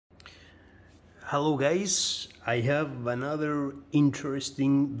Hello guys, I have another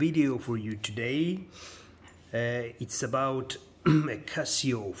interesting video for you today. It's about a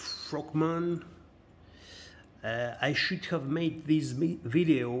Casio Frogman. I should have made this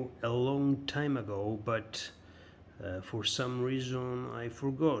video a long time ago, but for some reason I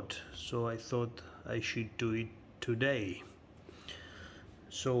forgot, so I thought I should do it today.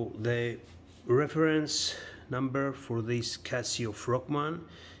 So the reference number for this Casio Frogman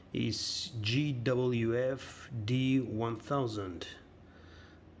is GWF-D1000.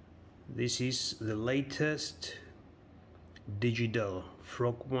 This is the latest digital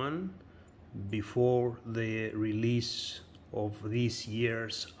Frogman before the release of this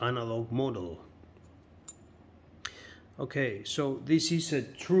year's analog model. Okay, so this is a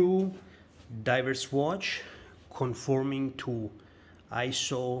true diver's watch conforming to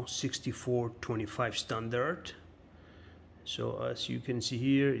ISO 6425 standard. So as you can see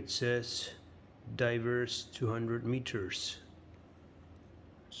here, it says diver's 200 meters.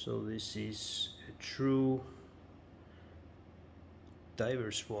 So this is a true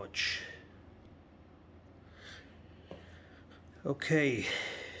diver's watch. Okay,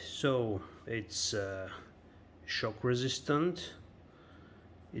 so it's shock resistant.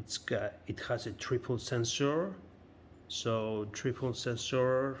 It has a triple sensor. So triple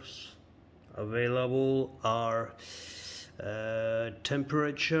sensors available are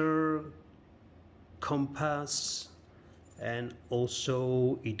temperature, compass, and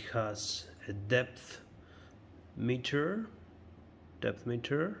also it has a depth meter,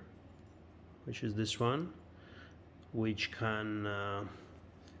 which is this one, which can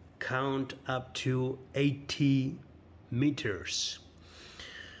count up to 80 meters.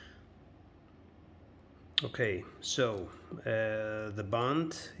 Okay, so the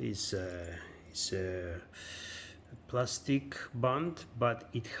band is a plastic band, but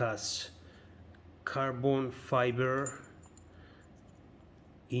it has carbon fiber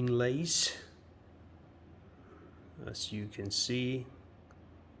inlays, as you can see.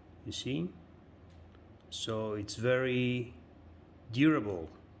 You see, so it's very durable.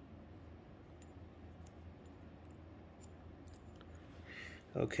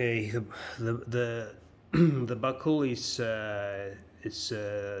 Okay, the buckle is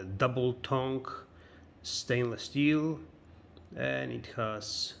double tongue stainless steel, and it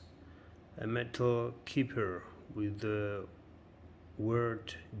has a metal keeper with the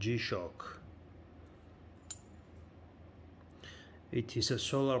word G-Shock. It is a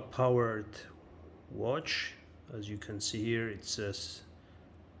solar powered watch. As you can see here, it says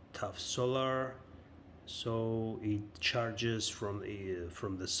tough solar, so it charges from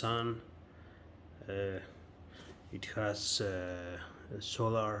the sun. It has a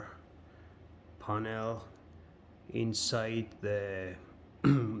solar panel inside the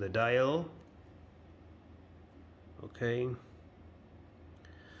the dial. Okay,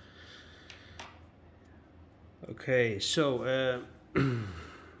 so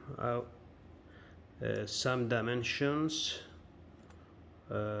some dimensions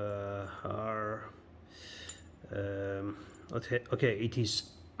are okay, it is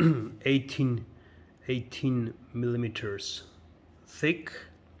 18 millimeters thick.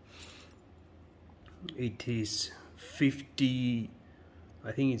 It is 50,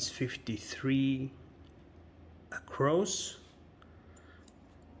 I think it's 53 across,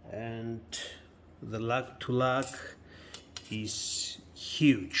 and the lug to lug is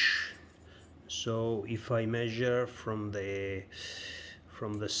huge. So if I measure from the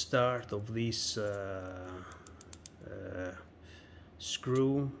start of this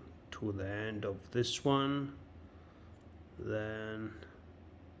screw to the end of this one, then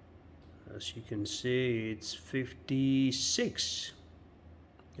as you can see, it's 56.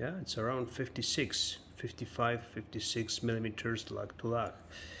 Yeah, it's around 55, 56 millimeters lug to lug.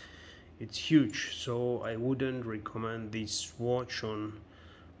 It's huge, so I wouldn't recommend this watch on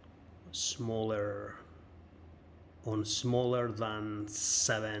smaller than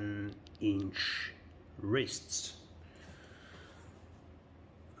 7-inch wrists.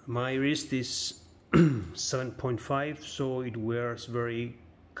 My wrist is 7.5, so it wears very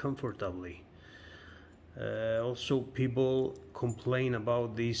comfortably. Also, people complain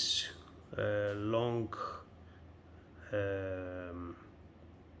about this long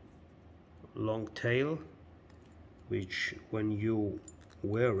tail, which when you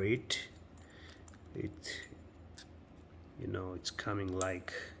wear it, you know, it's coming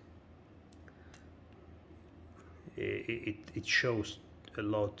like it shows a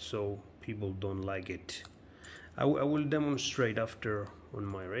lot, so people don't like it. I will demonstrate after on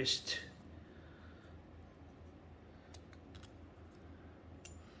my wrist.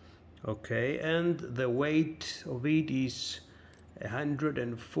 Okay, and the weight of it is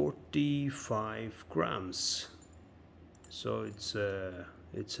 145 grams. So it's a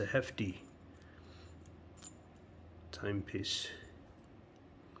hefty timepiece.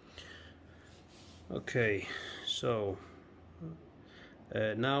 Okay, so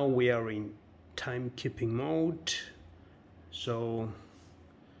now we are in timekeeping mode. So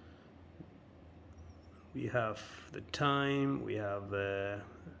we have the time, we have the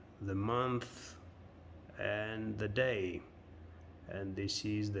month and the day, and this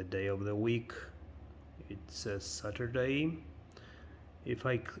is the day of the week. It's a Saturday. If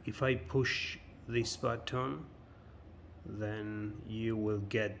I push this button, then you will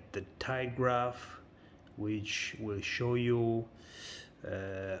get the tide graph, which will show you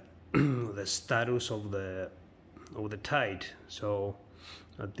the status of the tide. So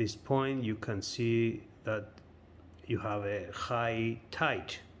at this point you can see that you have a high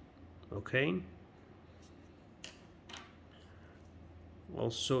tide. Okay,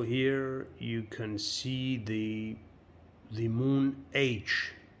 also here you can see the moon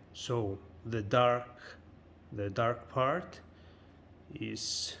age. So the dark part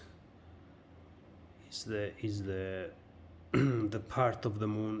is the the part of the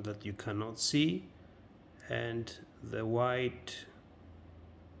moon that you cannot see, and the white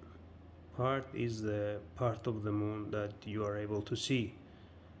part is the part of the moon that you are able to see.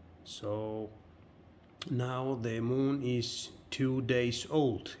 So now the moon is 2 days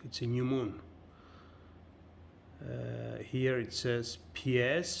old. It's a new moon. Here it says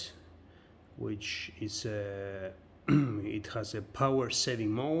PS, which is it has a power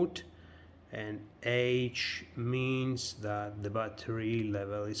saving mode, and H means that the battery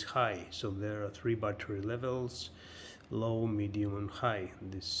level is high. So there are 3 battery levels: low, medium and high.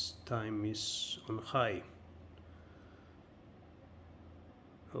 This time is on high.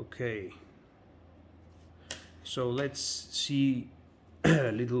 Okay, so let's see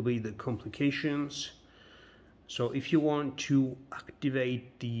a little bit the complications. So if you want to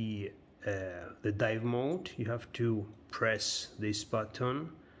activate the dive mode, you have to press this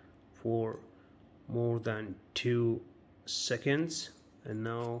button for more than 2 seconds, and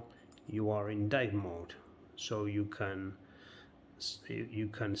now you are in dive mode. So you can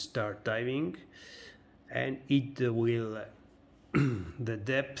start diving, and it will the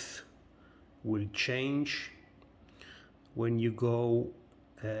depth will change when you go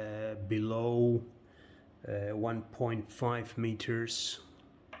below 1.5 meters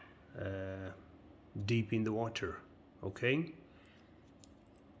deep in the water. Okay,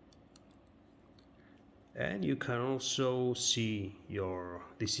 and you can also see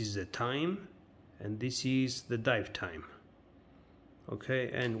this is the time and this is the dive time. Okay,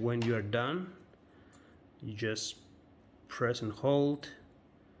 and when you are done, you just press and hold,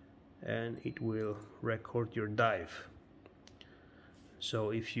 and it will record your dive. So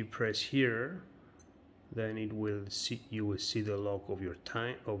if you press here, then you will see the log of your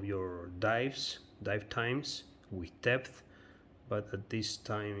dive times with depth, but at this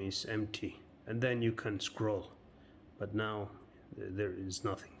time is empty, and then you can scroll, but now there is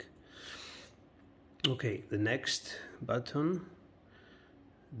nothing. Okay, the next button,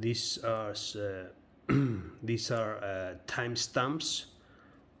 these are timestamps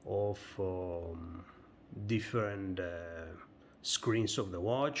of different screens of the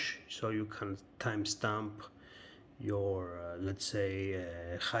watch. So you can timestamp your let's say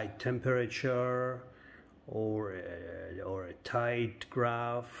high temperature, or a tide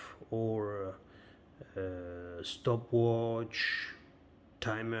graph, or stopwatch,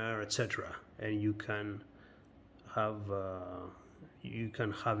 timer, etc. And you can have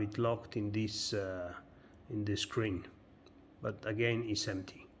it locked in this screen, but again it's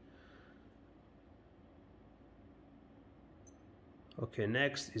empty. Okay,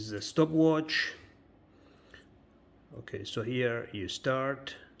 next is the stopwatch. Okay, so here you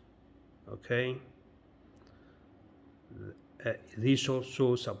start. Okay, these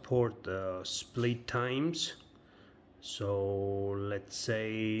also support split times. So let's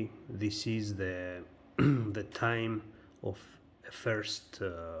say this is the the time of a first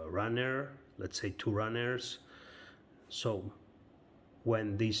runner, let's say 2 runners. So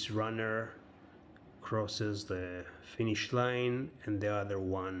when this runner crosses the finish line and the other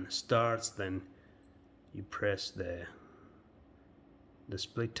one starts, then you press the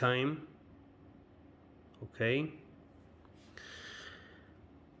split time. Okay,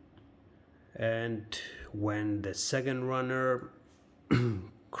 and when the second runner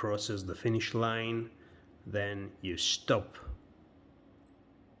crosses the finish line, then you stop.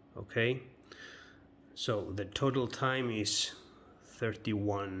 Okay, so the total time is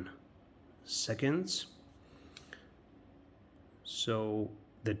 31 seconds. So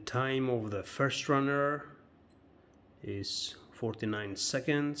the time of the first runner is 49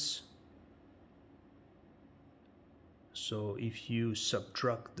 seconds. So if you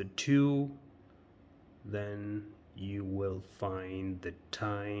subtract the two, then you will find the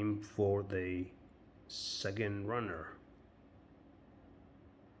time for the second runner.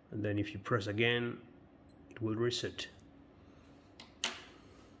 And then if you press again, it will reset.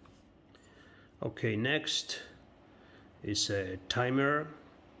 Okay, next is a timer.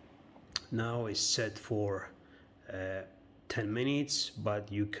 Now it's set for 10 minutes,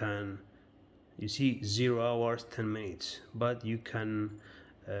 but you can, you see 0 hours 10 minutes, but you can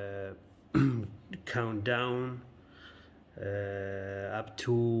count down up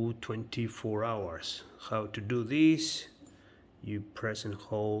to 24 hours. How to do this? You press and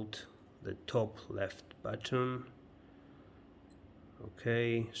hold the top left button.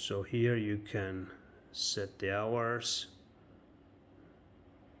 Okay, so here you can set the hours.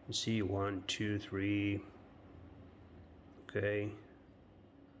 You see 1, 2, 3. Okay,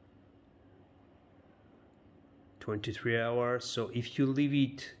 23 hours. So if you leave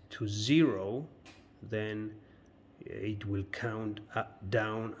it to 0, then it will count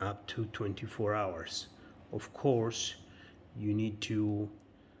down up to 24 hours. Of course, you need to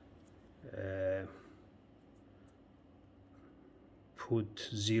put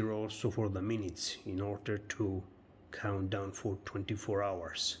 0 also for the minutes in order to count down for 24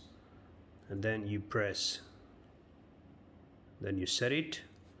 hours. And then you press, then you set it,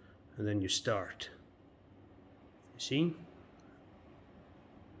 and then you start. You see?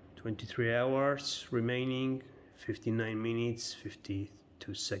 23 hours remaining, 59 minutes,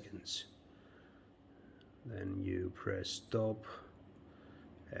 52 seconds. Then you press stop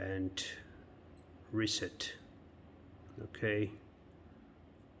and reset. Okay.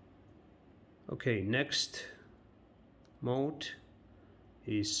 Okay, next mode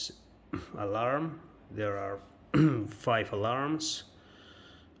is alarm. There are 5 alarms.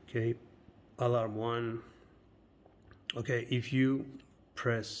 Okay, alarm 1. Okay, if you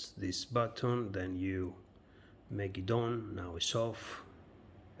press this button, then you make it on. Now it's off,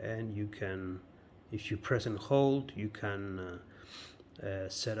 and you can, if you press and hold, you can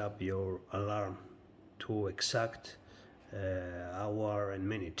set up your alarm to exact hour and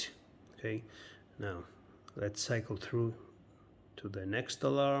minute. Okay, now let's cycle through to the next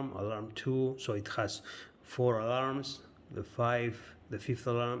alarm, alarm 2. So it has 4 alarms. The 5th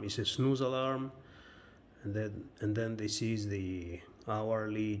alarm is a snooze alarm, and then this is the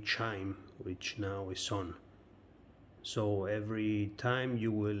hourly chime, which now is on. So every time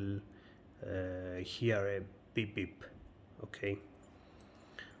you will hear a beep beep. Okay.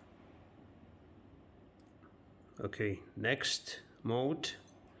 Okay, next mode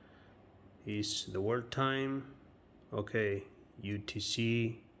is the world time. Okay,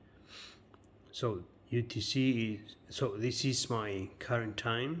 UTC. So UTC is, so this is my current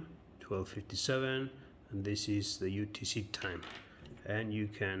time, 12:57, and this is the UTC time, and you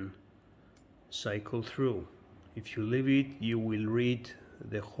can cycle through. If you leave it, you will read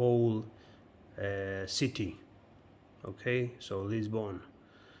the whole city. Okay, so Lisbon,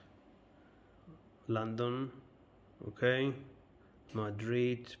 London, okay,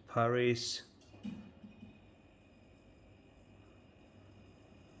 Madrid, Paris,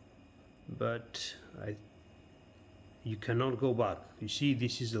 but you cannot go back. You see,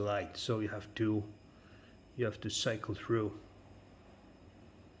 this is the light, so you have to cycle through.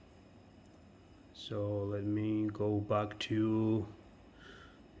 So let me go back to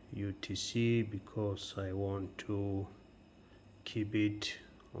UTC because I want to keep it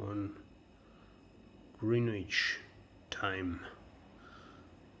on Greenwich time.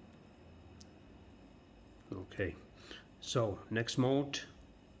 Okay, so next mode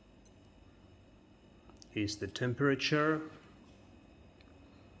is the temperature.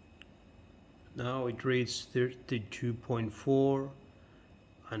 Now it reads 32.4.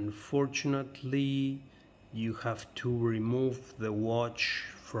 Unfortunately, you have to remove the watch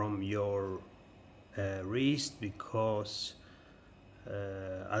from your wrist because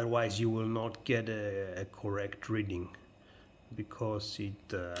otherwise you will not get a correct reading, because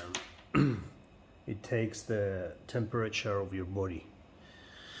it it takes the temperature of your body.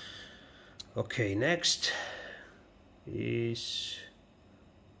 Okay, next is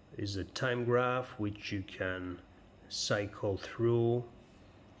a time graph which you can cycle through,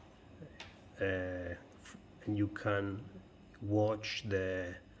 and you can watch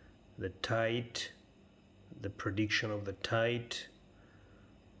the tide, the prediction of the tide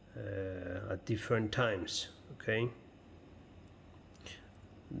at different times. Okay,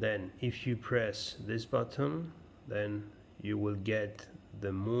 Then if you press this button, then you will get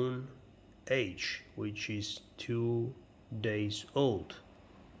the moon age, which is 2 days old.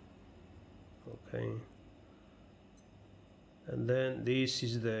 Okay, and then this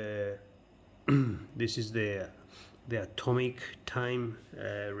is the this is the atomic time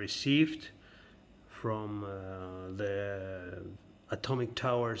received from the atomic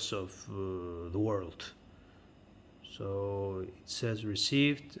towers of the world. So it says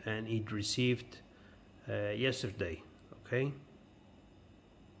received, and it received yesterday. Okay,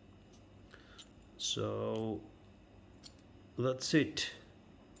 so that's it.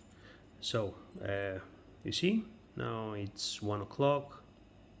 So you see, now it's 1 o'clock,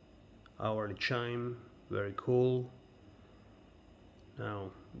 hourly chime, very cool.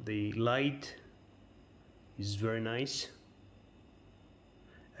 Now the light is very nice,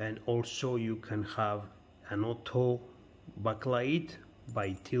 and also you can have an auto backlight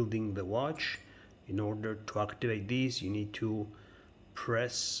by tilting the watch. In order to activate this, you need to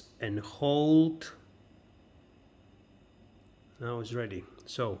press and hold. Now it's ready.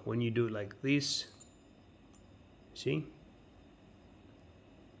 So when you do it like this, see,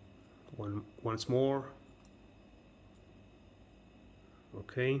 once more.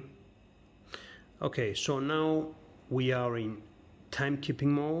 Okay, so now we are in timekeeping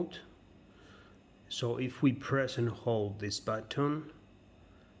mode. So if we press and hold this button,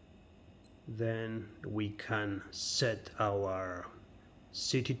 then we can set our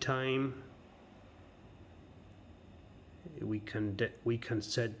city time. We can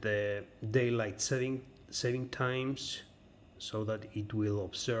set the daylight saving times so that it will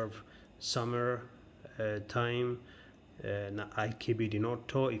observe summer time. And I keep it in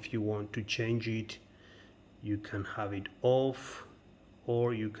auto. If you want to change it, you can have it off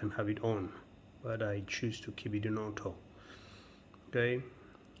or you can have it on, but I choose to keep it in auto. Okay,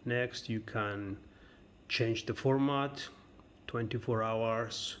 next you can change the format, 24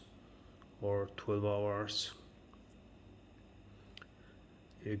 hours or 12 hours.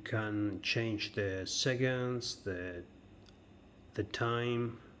 You can change the seconds, the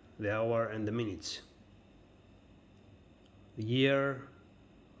time, the hour and the minutes, the year,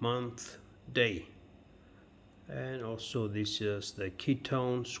 month, day. And also this is the key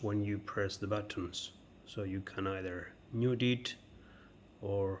tones when you press the buttons. So you can either mute it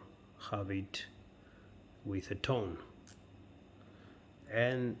or have it with a tone.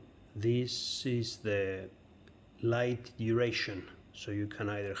 And this is the light duration. So you can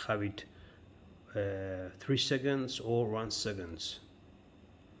either have it 3 seconds or 1 second.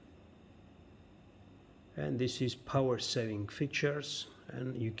 And this is power saving features,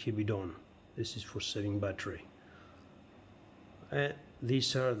 and you keep it on. This is for saving battery. And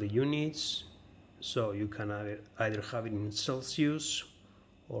these are the units. So you can either have it in Celsius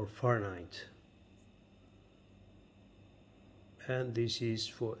or Fahrenheit. And this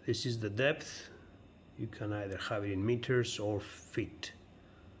is the depth. You can either have it in meters or feet.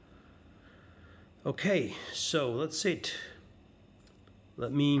 Okay, so that's it.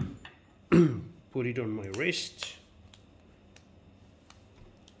 Let me put it on my wrist.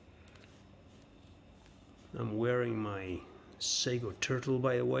 I'm wearing my Seiko turtle,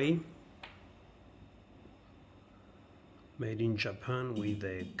 by the way, made in Japan with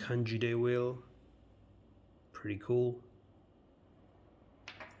the kanji day wheel. Pretty cool.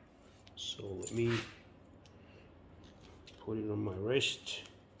 So let me put it on my wrist.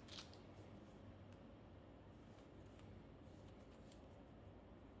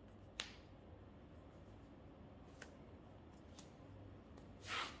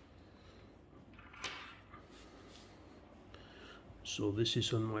 So this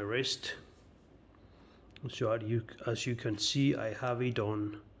is on my wrist. So as you can see, I have it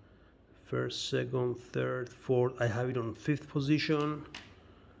on first, second, third, fourth. I have it on 5th position.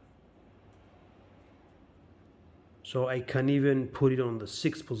 So I can even put it on the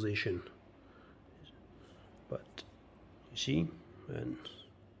 6th position. But you see, and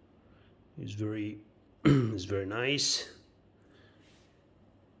it's very it's very nice.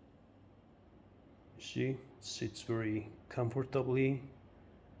 You see, it sits very comfortably.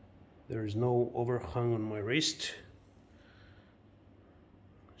 There is no overhang on my wrist.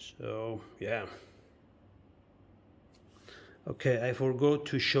 So yeah. Okay, I forgot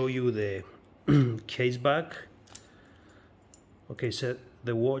to show you the case back. Okay, so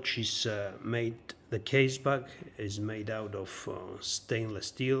the watch is the case back is made out of stainless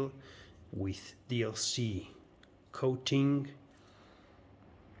steel with DLC coating.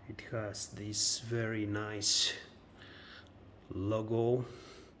 It has this very nice logo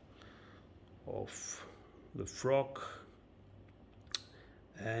of the frog,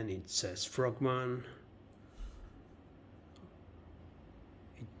 and it says Frogman.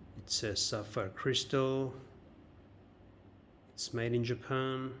 It says sapphire crystal. It's made in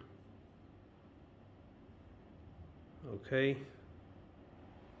Japan. Okay,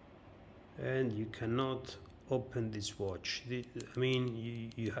 and you cannot open this watch. I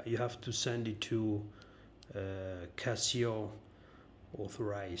mean, you have to send it to Casio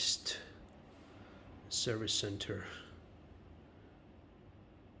authorized service center.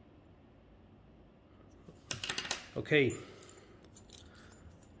 Okay,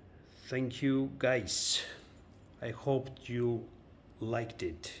 thank you guys. I hope you liked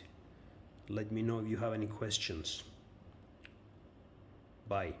it. Let me know if you have any questions.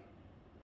 Bye.